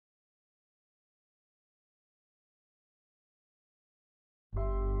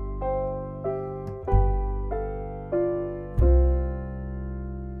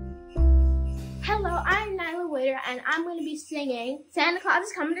Equator, and I'm going to be singing Santa Claus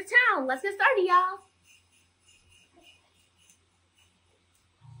is Coming to Town. Let's get started, y'all.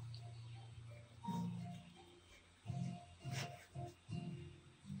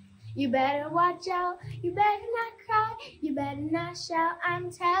 You better watch out, you better not cry, you better not shout,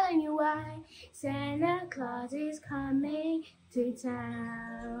 I'm telling you why. Santa Claus is coming to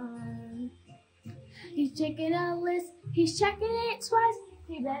town. He's checking a list, he's checking it twice.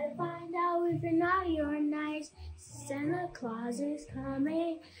 You better find out if you're naughty or nice. Santa Claus is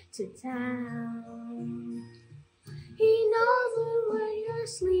coming to town. He knows when you're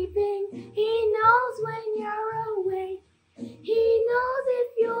sleeping, he knows when you're awake. He knows if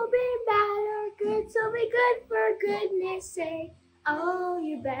you've been bad or good, so be good for goodness sake. Oh,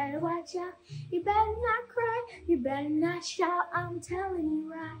 you better watch out, you better not cry, you better not shout, I'm telling you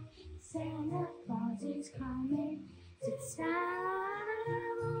right. Santa Claus is coming to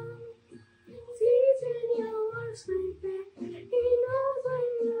town. Sees when you are sleeping, he knows when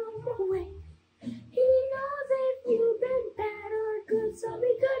you're awake. He knows if you've been bad or good, so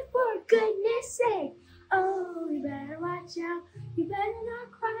be good for goodness sake. Oh, you better watch out, you better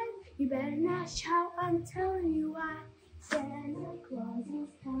not cry, you better not shout, I'm telling you why. Santa Claus is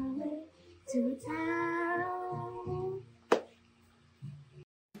coming to town.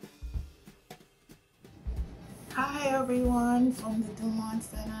 Hi everyone from the Dumont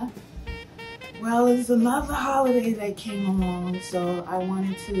Center. Well, it's another holiday that came along, so I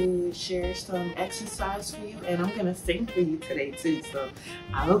wanted to share some exercise for you, and I'm gonna sing for you today too, so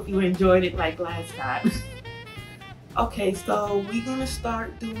I hope you enjoyed it like last time. Okay, so we're gonna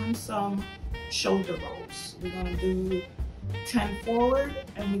start doing some shoulder rolls. We're gonna do 10 forward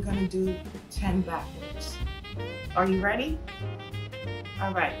and we're gonna do 10 backwards. Are you ready?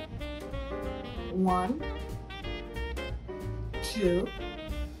 All right. 1, 2,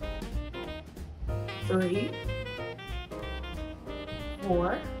 3,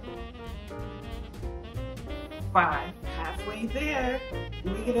 4, 5. Halfway there.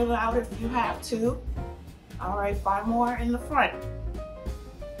 Wiggle it out if you have to. All right, 5 more in the front.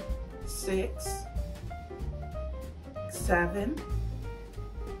 6, 7,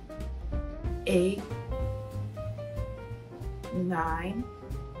 8, 9,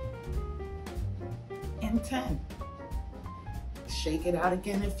 and 10. Shake it out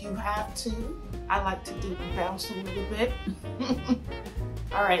again if you have to. I like to do bounce a little bit.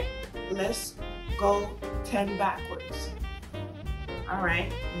 All right, let's go 10 backwards. All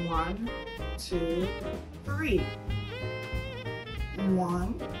right, 1, 2, 3.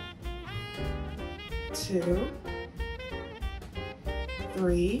 1, 2,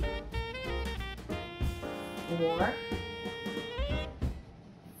 3, 4,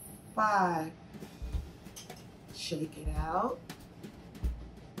 5. Shake it out.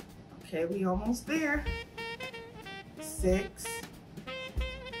 Okay, we almost there. 6,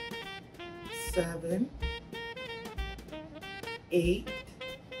 7, 8,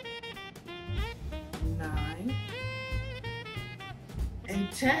 9,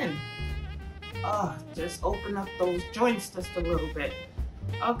 and 10. Oh, just open up those joints just a little bit.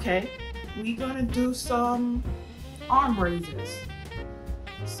 Okay, we're gonna do some arm raises.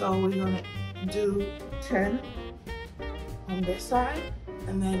 So we're gonna do 10 on this side,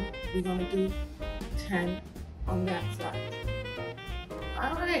 and then we're gonna do 10 on that side.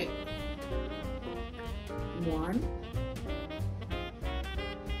 All right. 1,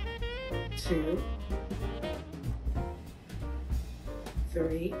 2,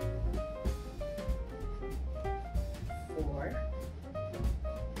 3, 4,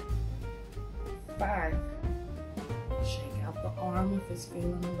 5. Shake out the arm if it's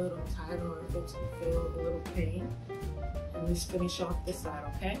feeling a little tight or if it's feeling a little pain. And let's finish off this side,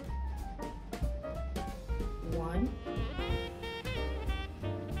 okay? 1,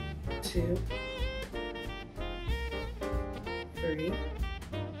 2, 3,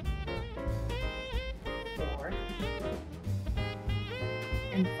 4,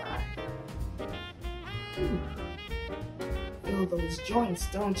 and 5. Ooh. Feel those joints,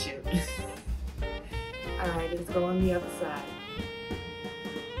 don't you? All right, let's go on the other side.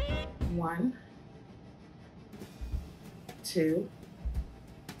 1, 2,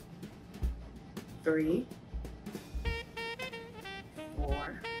 3,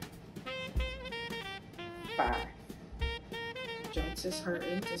 4, 5. Joints is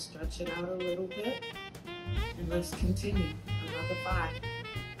hurting, just stretch it out a little bit. And let's continue. Another 5.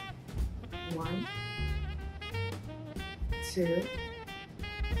 1, 2,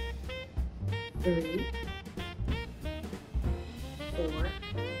 3, 4,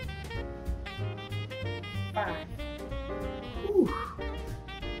 5. Ooh,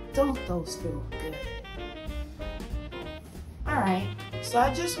 don't those feel good? right? So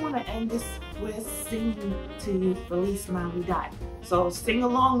I just want to end this with singing to you Feliz Navidad. So sing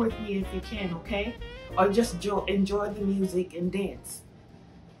along with me if you can, okay? Or just enjoy the music and dance.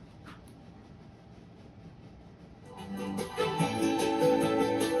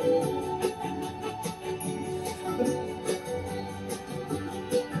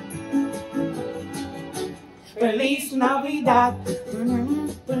 Feliz Navidad,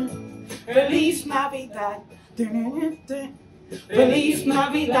 Feliz Navidad, Feliz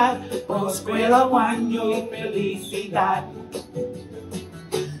Navidad, prospero año, felicidad.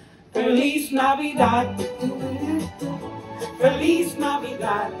 Feliz Navidad, Feliz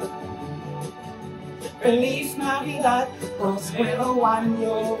Navidad, Feliz Navidad, prospero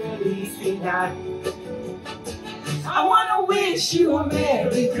año, felicidad. I wanna wish you a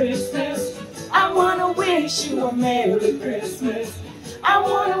Merry Christmas. I wanna wish you a Merry Christmas. I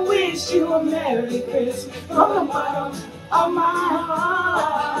wanna wish you a Merry Christmas from the bottom of my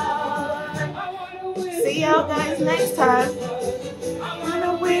heart. See y'all guys next time. I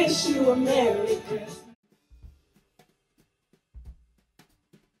wanna wish you a Merry Christmas.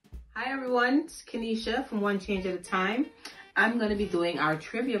 Hi everyone, it's Kenesha from One Change at a Time. I'm going to be doing our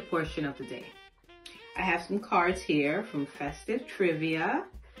trivia portion of the day. I have some cards here from Festive Trivia.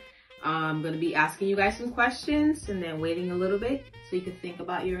 I'm going to be asking you guys some questions and then waiting a little bit so you can think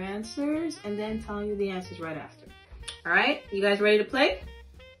about your answers and then telling you the answers right after. All right, you guys ready to play?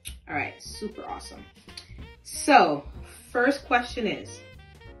 All right, super awesome. So, first question is,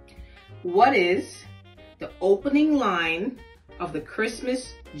 what is the opening line of the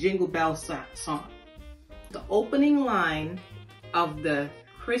Christmas Jingle Bell song? The opening line of the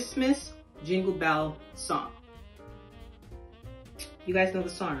Christmas Jingle Bell song. You guys know the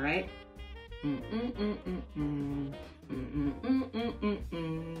song, right?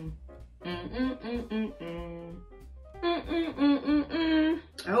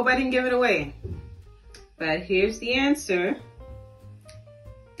 I hope I didn't give it away. But here's the answer.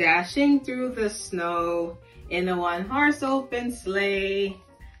 Dashing through the snow in a one-horse open sleigh.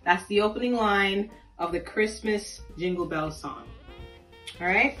 That's the opening line of the Christmas Jingle Bell song. All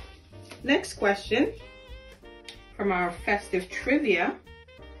right, next question from our Festive Trivia.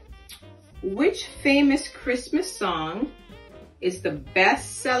 Which famous Christmas song is the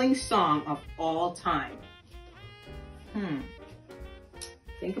best-selling song of all time?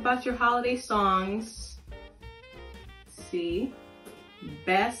 Think about your holiday songs. See,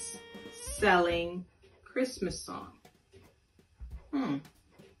 best-selling Christmas song.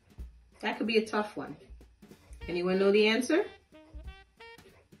 That could be a tough one. Anyone know the answer?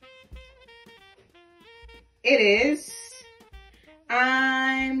 It is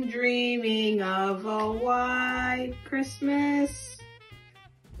I'm Dreaming of a White Christmas.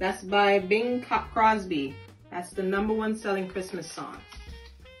 That's by Bing Crosby. That's the #1 selling Christmas song.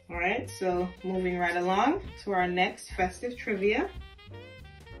 All right, so moving right along to our next Festive Trivia.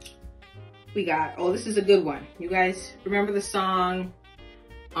 We got, oh, this is a good one. You guys remember the song,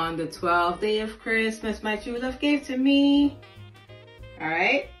 On the 12th day of Christmas, my true love gave to me. All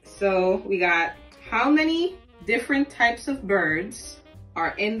right, so we got, how many different types of birds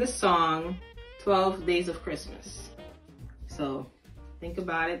are in the song 12 Days of Christmas? So think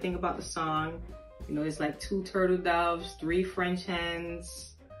about it, think about the song. You know, there's like 2 turtle doves, 3 French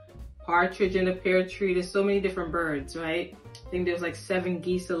hens, partridge in a pear tree. There's so many different birds, right? I think there's like 7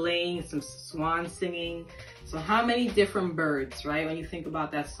 geese a-laying, some swans singing. So how many different birds, right, when you think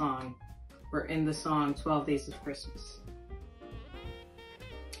about that song, were in the song 12 Days of Christmas?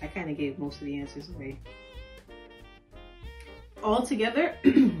 I kind of gave most of the answers away. Altogether,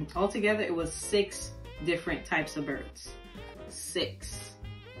 it was 6 different types of birds. 6,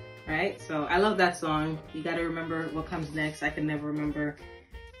 right? So I love that song. You got to remember what comes next. I can never remember.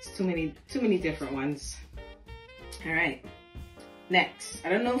 It's too many different ones. All right. Next, I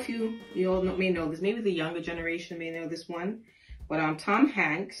don't know if you all may know this. Maybe the younger generation may know this one. But Tom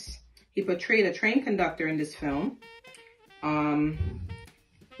Hanks, he portrayed a train conductor in this film,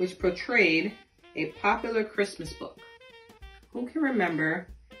 which portrayed a popular Christmas book. Who can remember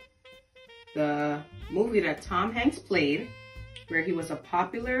the movie that Tom Hanks played, where he was a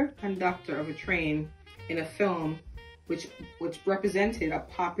popular conductor of a train in a film which represented a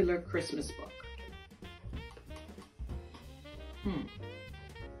popular Christmas book?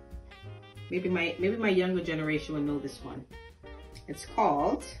 Maybe my younger generation would know this one. It's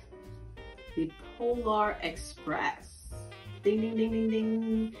called The Polar Express. Ding, ding, ding, ding,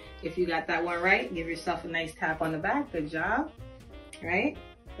 ding. If you got that one right, give yourself a nice tap on the back. Good job. Right?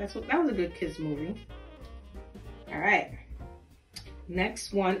 That was a good kids movie. All right.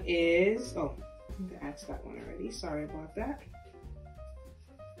 Next one is, oh, I asked that one already. Sorry about that.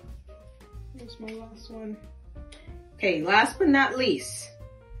 Where's my last one? Okay, last but not least.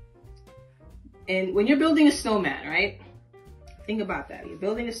 And when you're building a snowman, right? Think about that. You're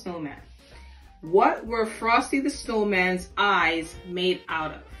building a snowman. What were Frosty the Snowman's eyes made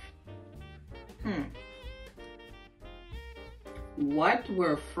out of? What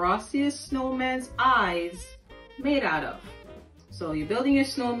were Frosty the Snowman's eyes made out of? So you're building your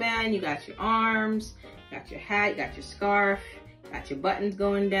snowman, you got your arms, you got your hat, you got your scarf, you got your buttons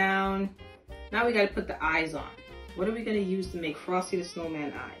going down. Now we got to put the eyes on. What are we going to use to make Frosty the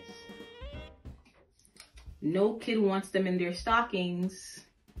Snowman eyes? No kid wants them in their stockings.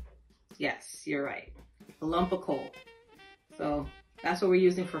 Yes, you're right. A lump of coal. So that's what we're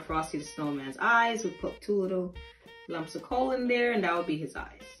using for Frosty the Snowman's eyes. We put 2 little lumps of coal in there, and that would be his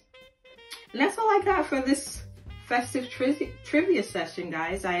eyes. And that's all I got for this festive trivia session,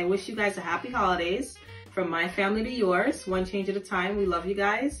 guys. I wish you guys a happy holidays from my family to yours, one change at a time. We love you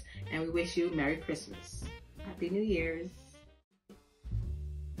guys, and we wish you Merry Christmas. Happy New Year's.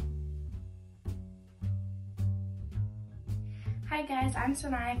 Hi guys, I'm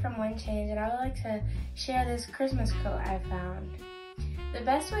Sanai from One Change, and I would like to share this Christmas quote I found. The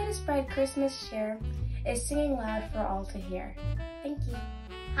best way to spread Christmas cheer is singing loud for all to hear. Thank you.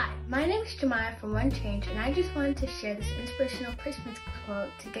 Hi, my name is Jemiah from One Change, and I just wanted to share this inspirational Christmas quote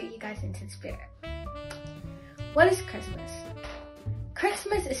to get you guys into the spirit. What is Christmas?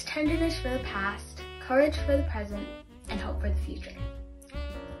 Christmas is tenderness for the past, courage for the present, and hope for the future.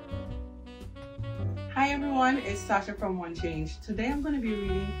 Hi everyone, it's Sasha from One Change. Today I'm going to be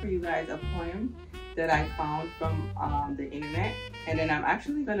reading for you guys a poem that I found from the internet, and then I'm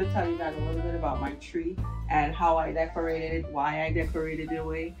actually going to tell you guys a little bit about my tree and how I decorated it, why I decorated it the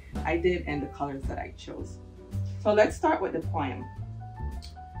way I did, and the colors that I chose. So let's start with the poem.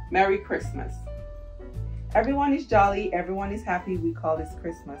 Merry Christmas. Everyone is jolly, everyone is happy, we call this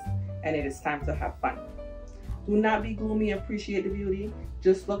Christmas, and it is time to have fun. Do not be gloomy, appreciate the beauty.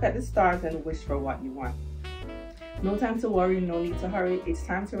 Just look at the stars and wish for what you want. No time to worry, no need to hurry. It's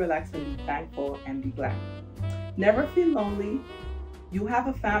time to relax and be thankful and be glad. Never feel lonely. You have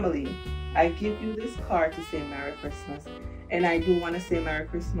a family. I give you this card to say Merry Christmas. And I do want to say Merry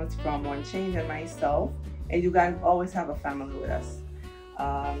Christmas from One Change and myself. And you guys always have a family with us.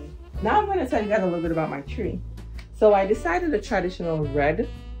 Now I'm going to tell you guys a little bit about my tree. So I decided a traditional red,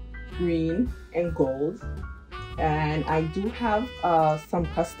 green, and gold. And I do have some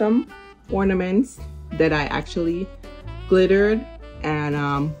custom ornaments that I actually glittered and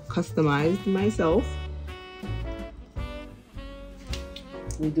customized myself.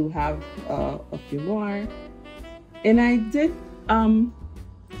 We do have a few more. And I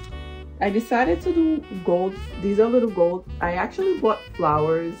decided to do gold. These are little gold. I actually bought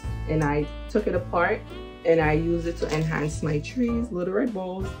flowers and I took it apart and I used it to enhance my trees, little red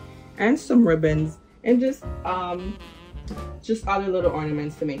balls, and some ribbons. And just other little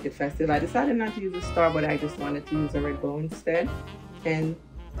ornaments to make it festive. I decided not to use a star, but I just wanted to use a red bow instead. And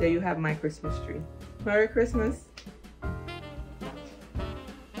there you have my Christmas tree. Merry Christmas.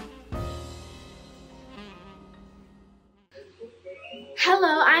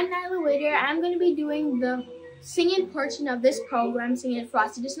 Hello, I'm Nyla Whittier. I'm going to be doing the singing portion of this program, singing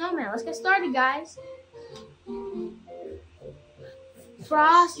Frosty the Snowman. Let's get started, guys.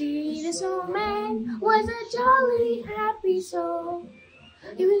 Frosty the Snowman was a jolly, happy soul.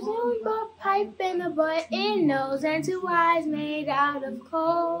 He was always got a pipe and a button nose and 2 eyes made out of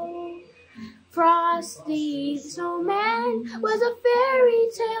coal. Frosty the Snowman was a fairy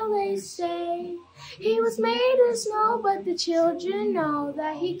tale, they say. He was made of snow, but the children know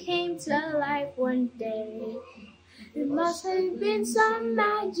that he came to life one day. There must have been some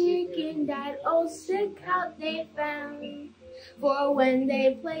magic in that old stick out they found. For when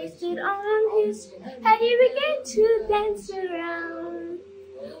they placed it on his head, he began to dance around.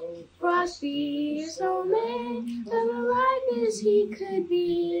 Frosty the Snowman, as alive as he could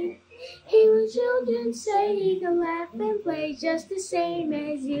be. He was children say he could laugh and play just the same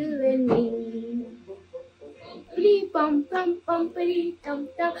as you and me. Bumpity bum bum bumpity dum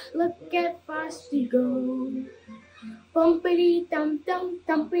dum, look at Frosty go. Bumpity dum dum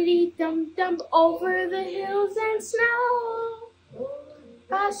dumpity dum dum, over the hills and snow.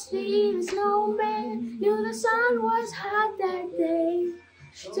 Frosty the Snowman knew the sun was hot that day.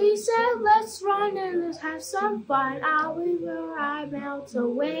 So he said, let's run and let's have some fun. I'll be where I melt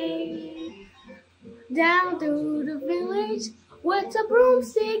away. Down through the village with a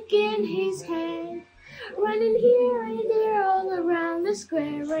broomstick in his hand, running here and there all around the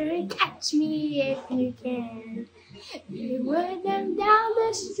square, and catch me if you can. He went them down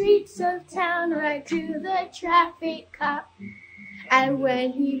the streets of town right to the traffic cop. And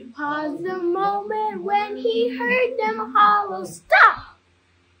when he paused the moment when he heard them hollow stop,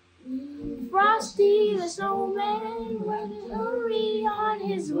 Frosty the snowman went hurry on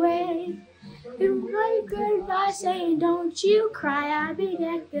his way. He wrote goodbye saying, don't you cry, I'll be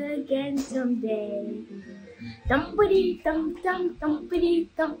back again someday. Dumpity dum dum, dumpity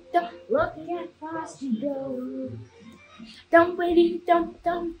dum dum, look at Frosty go. Dumpity dum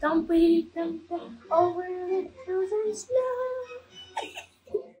dum, dumpity dum dum, over the hills and snow.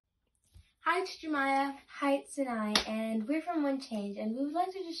 Hi, it's Jemiah. Hi, it's Sinai, and we're from One Change, and we would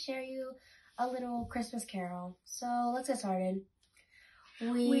like to just share you a little Christmas carol. So let's get started.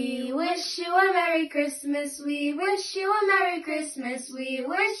 We wish you a Merry Christmas, we wish you a Merry Christmas, we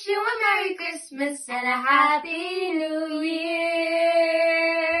wish you a Merry Christmas and a Happy New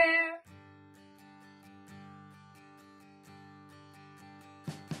Year.